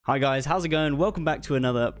Hi guys, how's it going? Welcome back to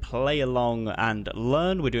another play along and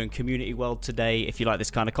learn. We're doing Community World today. If you like this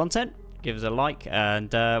kind of content, give us a like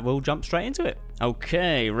and we'll jump straight into it.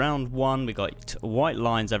 Okay, round one, we got white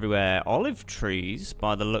lines everywhere, olive trees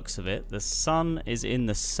by the looks of it. The sun is in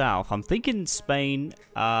the south. I'm thinking Spain,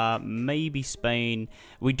 maybe Spain.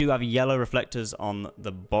 We do have yellow reflectors on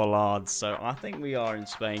the bollards, so I think we are in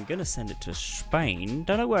Spain. Gonna send it to Spain.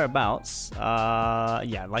 Don't know whereabouts.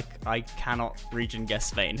 Yeah, like I cannot region guess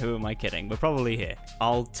Spain. Who am I kidding? We're probably here.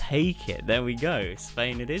 I'll take it. There we go.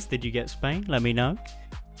 Spain it is. Did you get Spain? Let me know.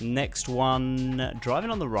 Next one, driving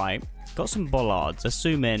on the right, got some bollards. Let's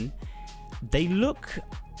zoom in. They look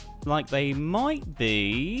like they might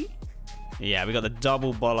be... Yeah, we got the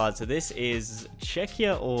double bollards. So this is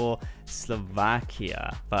Czechia or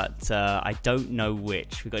Slovakia, but I don't know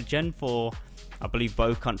which. We got Gen 4. I believe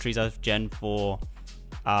both countries have Gen 4.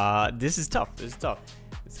 This is tough. This is tough.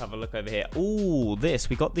 Let's have a look over here. Oh, this.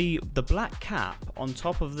 We got the black cap on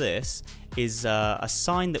top of this is a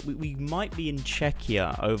sign that we might be in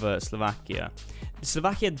Czechia over Slovakia.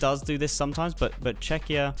 Slovakia does do this sometimes, but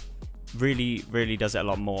Czechia really does it a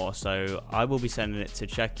lot more. So I will be sending it to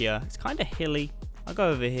Czechia. It's kind of hilly. I'll go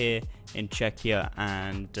over here in Czechia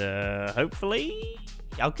and hopefully...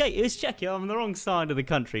 Okay, it's Czechia. I'm on the wrong side of the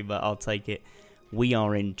country, but I'll take it. We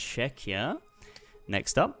are in Czechia.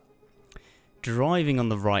 Next up. Driving on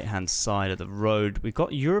the right hand side of the road, we've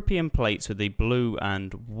got European plates with the blue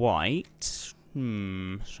and white.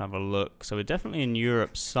 Let's have a look. So we're definitely in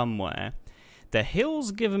Europe somewhere. The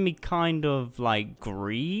hill's giving me kind of like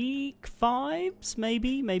Greek vibes,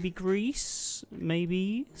 maybe Greece,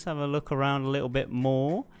 maybe. Let's have a look around a little bit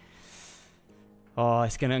more. Oh, I'm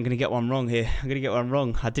gonna get one wrong here. I'm gonna get one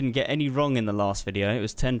wrong. I didn't get any wrong in the last video. It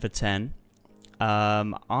was 10 for 10.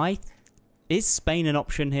 Is Spain an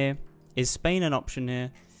option here? Is Spain an option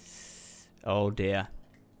here? Oh dear.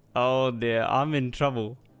 Oh dear, I'm in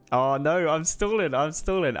trouble. Oh no, I'm stalling.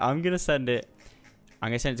 I'm gonna send it. I'm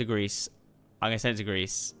gonna send it to Greece.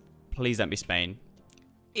 Please don't be Spain.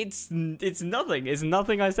 It's nothing. It's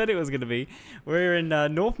nothing I said it was gonna be. We're in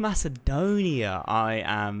North Macedonia. I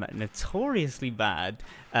am notoriously bad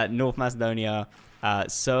at North Macedonia,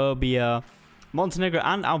 Serbia, Montenegro,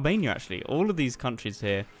 and Albania actually. All of these countries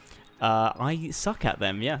here. I suck at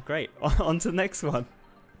them. Yeah, great. On to the next one.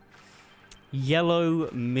 Yellow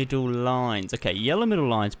middle lines. Okay, yellow middle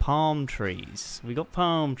lines. Palm trees. We got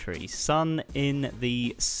palm trees. Sun in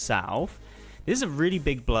the south. This is a really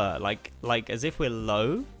big blur. Like as if we're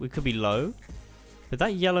low. We could be low. But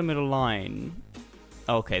that yellow middle line...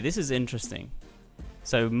 Okay, this is interesting.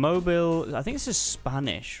 So, mobile... I think this is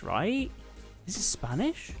Spanish, right? This is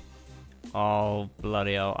Spanish? Oh,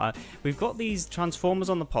 bloody hell. We've got these transformers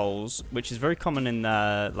on the poles, which is very common in,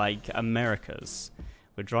 like, Americas.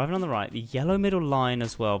 We're driving on the right. The yellow middle line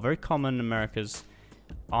as well. Very common in Americas.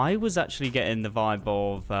 I was actually getting the vibe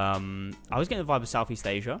of... I was getting the vibe of Southeast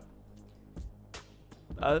Asia.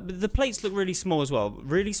 The plates look really small as well.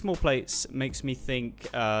 Really small plates makes me think,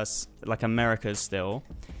 like, Americas still.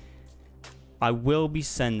 I will be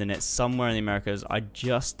sending it somewhere in the Americas. I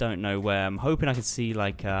just don't know where. I'm hoping I can see,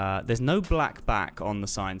 like, there's no black back on the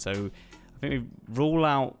sign. So I think we rule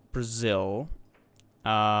out Brazil.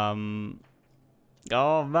 Oh, man.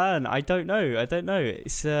 I don't know.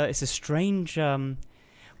 It's a strange...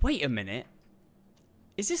 Wait a minute.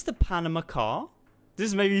 Is this the Panama car?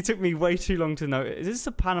 This maybe took me way too long to know. Is this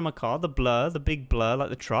the Panama car? The blur? The big blur, like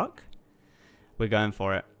the truck? We're going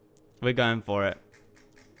for it. We're going for it.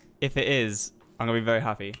 If it is, I'm going to be very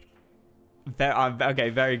happy.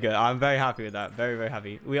 Okay, very good. I'm very happy with that. Very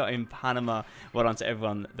happy. We are in Panama. Well done to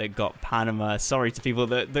everyone that got Panama. Sorry to people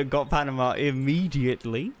that got Panama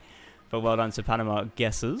immediately. But well done to Panama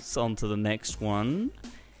guessers. On to the next one.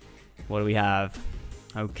 What do we have?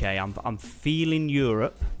 Okay, I'm feeling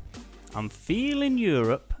Europe. I'm feeling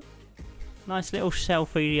Europe. Nice little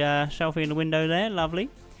selfie in the window there. Lovely.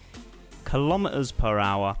 Kilometers per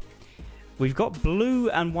hour. We've got blue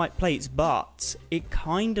and white plates, but it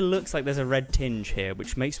kind of looks like there's a red tinge here,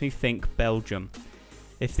 which makes me think Belgium.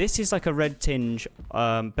 If this is like a red tinge,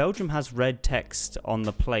 Belgium has red text on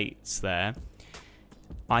the plates there.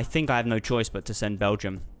 I think I have no choice but to send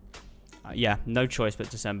Belgium. Yeah, no choice but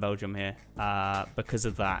to send Belgium here because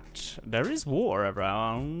of that. There is water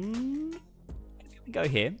around. We go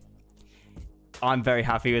here. I'm very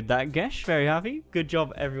happy with that, Gesh. Very happy. Good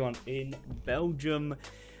job, everyone in Belgium.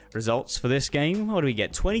 Results for this game, what do we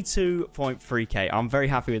get? 22.3k. I'm very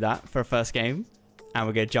happy with that for a first game. And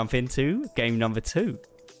we're going to jump into game number 2.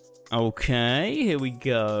 Okay, here we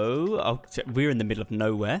go. Oh, we're in the middle of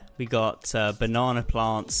nowhere. We got banana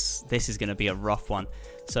plants. This is going to be a rough one.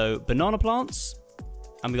 So, banana plants,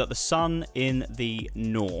 and we got the sun in the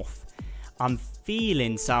north. I'm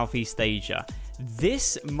feeling Southeast Asia.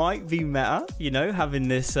 This might be meta, you know, having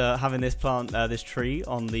this plant, this tree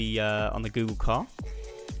on the Google car.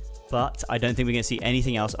 But I don't think we're gonna see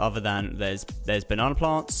anything else other than there's banana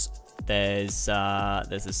plants. There's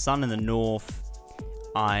the sun in the north.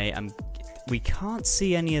 We can't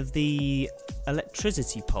see any of the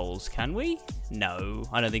electricity poles, can we? No,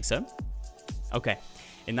 I don't think so. Okay,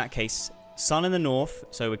 in that case, sun in the north,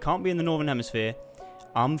 so we can't be in the northern hemisphere.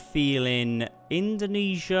 I'm feeling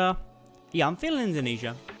Indonesia. Yeah, I'm feeling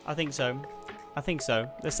Indonesia. I think so.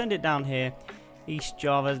 Let's send it down here. East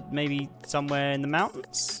Java, maybe somewhere in the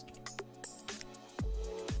mountains.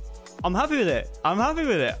 I'm happy with it.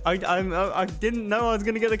 I didn't know I was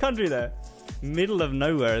going to get the country there. Middle of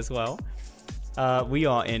nowhere as well. We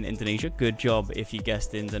are in Indonesia. Good job if you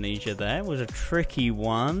guessed Indonesia there. It was a tricky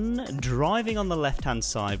one. Driving on the left-hand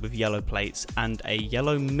side with yellow plates and a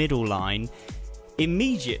yellow middle line.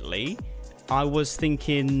 Immediately, I was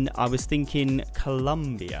thinking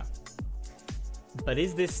Colombia. But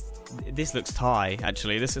is this looks Thai,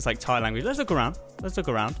 actually. This is like Thai language. Let's look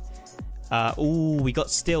around. Oh, we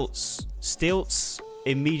got stilts. Stilts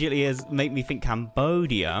immediately make me think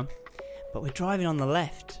Cambodia. But we're driving on the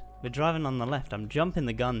left. I'm jumping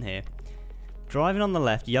the gun here. Driving on the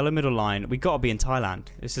left, yellow middle line. We gotta be in Thailand.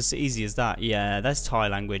 It's as easy as that. Yeah, that's Thai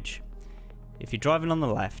language. If you're driving on the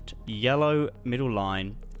left, yellow middle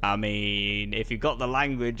line. I mean, if you've got the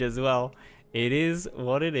language as well, it is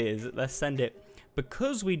what it is. Let's send it.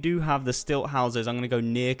 Because we do have the stilt houses, I'm going to go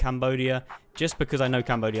near Cambodia, just because I know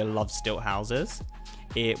Cambodia loves stilt houses.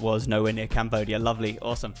 It was nowhere near Cambodia. Lovely.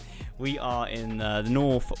 Awesome. We are in the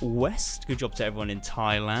northwest. Good job to everyone in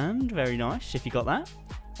Thailand. Very nice, if you got that.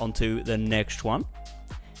 On to the next one.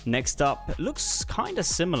 Next up, looks kind of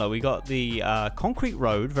similar. We got the concrete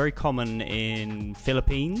road, very common in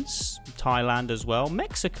Philippines, Thailand as well,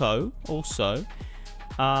 Mexico also.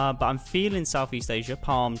 But I'm feeling Southeast Asia,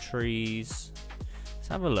 palm trees. Let's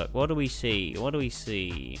have a look. What do we see?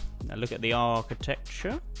 Now look at the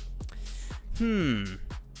architecture.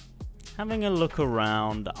 Having a look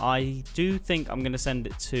around, I do think I'm going to send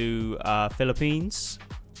it to Philippines.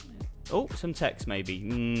 Oh, some text maybe.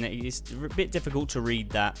 It's a bit difficult to read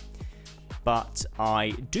that. But I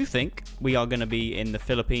do think we are going to be in the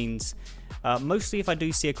Philippines. Mostly if I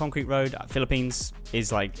do see a concrete road, Philippines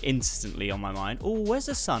is like instantly on my mind. Oh, where's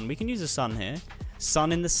the sun? We can use the sun here.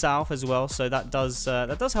 Sun in the south as well, so that does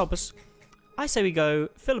help us. I say we go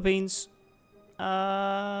Philippines.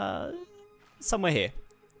 Somewhere here.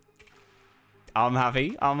 I'm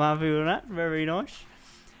happy with that. Very nice.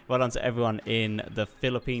 Well done to everyone in the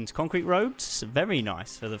Philippines concrete roads. Very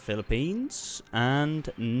nice for the Philippines.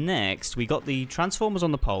 And next, we got the transformers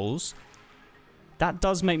on the poles. That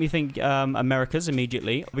does make me think Americas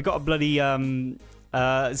immediately. We got a bloody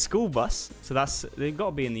school bus. So they've got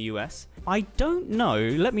to be in the US. I don't know.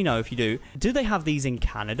 Let me know if you do. Do they have these in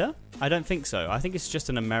Canada? I don't think so. I think it's just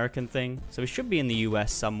an American thing. So it should be in the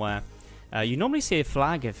US somewhere. You normally see a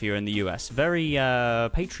flag if you're in the US. Very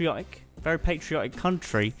patriotic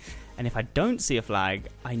country. And if I don't see a flag,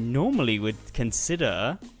 I'd normally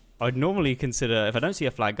consider, if I don't see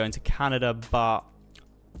a flag, going to Canada, but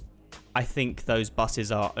I think those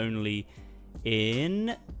buses are only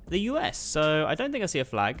in the US. So I don't think I see a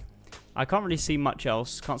flag. I can't really see much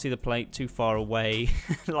else. Can't see the plate too far away.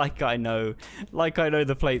 like I know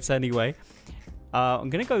the plates anyway. I'm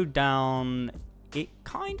gonna go down. It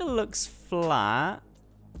kind of looks flat.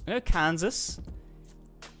 Kansas.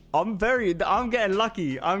 I'm getting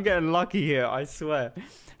lucky. I'm getting lucky here, I swear.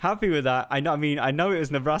 Happy with that. I know it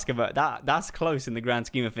was Nebraska, but that's close in the grand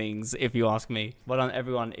scheme of things, if you ask me. Well done,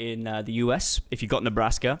 everyone in the US. If you got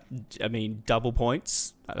Nebraska, I mean, double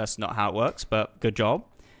points. That's not how it works, but good job.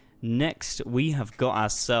 Next, we have got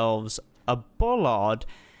ourselves a bollard.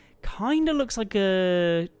 Kind of looks like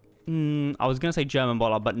a... I was going to say German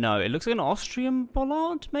bollard, but no. It looks like an Austrian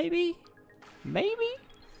bollard, maybe? Maybe?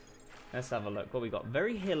 Let's have a look. What we got?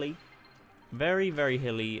 Very hilly. Very, very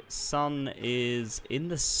hilly. Sun is in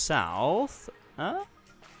the south. Huh?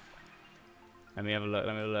 Let me have a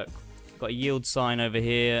look. Got a yield sign over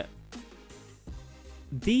here.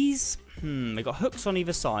 These... they got hooks on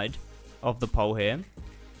either side of the pole here.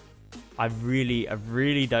 I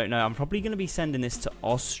really don't know. I'm probably going to be sending this to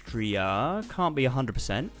Austria. Can't be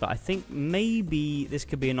 100%, but I think maybe this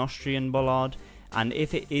could be an Austrian bollard. And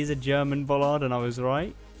if it is a German bollard, and I was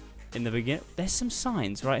right in the beginning, there's some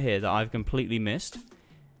signs right here that I've completely missed.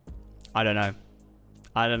 I don't know.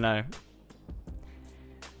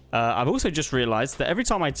 I've also just realized that every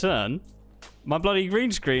time I turn, My bloody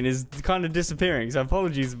green screen is kind of disappearing, so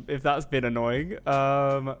apologies if that's been annoying.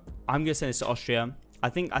 I'm gonna send this to Austria. I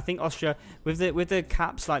think Austria with the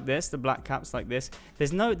caps like this, the black caps like this.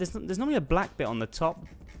 There's normally a black bit on the top.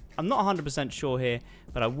 I'm not 100% sure here,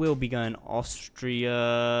 but I will be going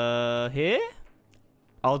Austria here.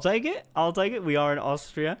 I'll take it. I'll take it. We are in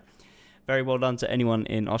Austria. Very well done to anyone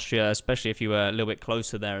in Austria, especially if you were a little bit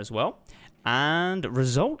closer there as well. And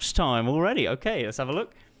results time already. Okay, let's have a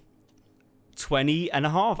look.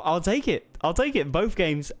 20.5. I'll take it. I'll take it. Both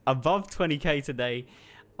games above 20k today.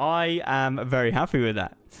 I am very happy with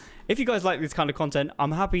that. If you guys like this kind of content,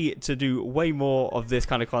 I'm happy to do way more of this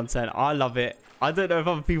kind of content. I love it. I don't know if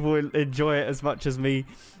other people will enjoy it as much as me,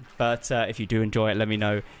 but if you do enjoy it, let me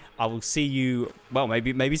know. I will see you, well,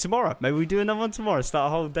 maybe tomorrow. Maybe we do another one tomorrow. Start a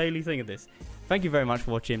whole daily thing of this. Thank you very much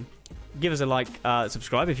for watching. Give us a like,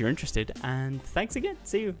 subscribe if you're interested, and thanks again.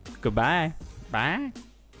 See you. Goodbye. Bye.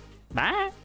 Bye.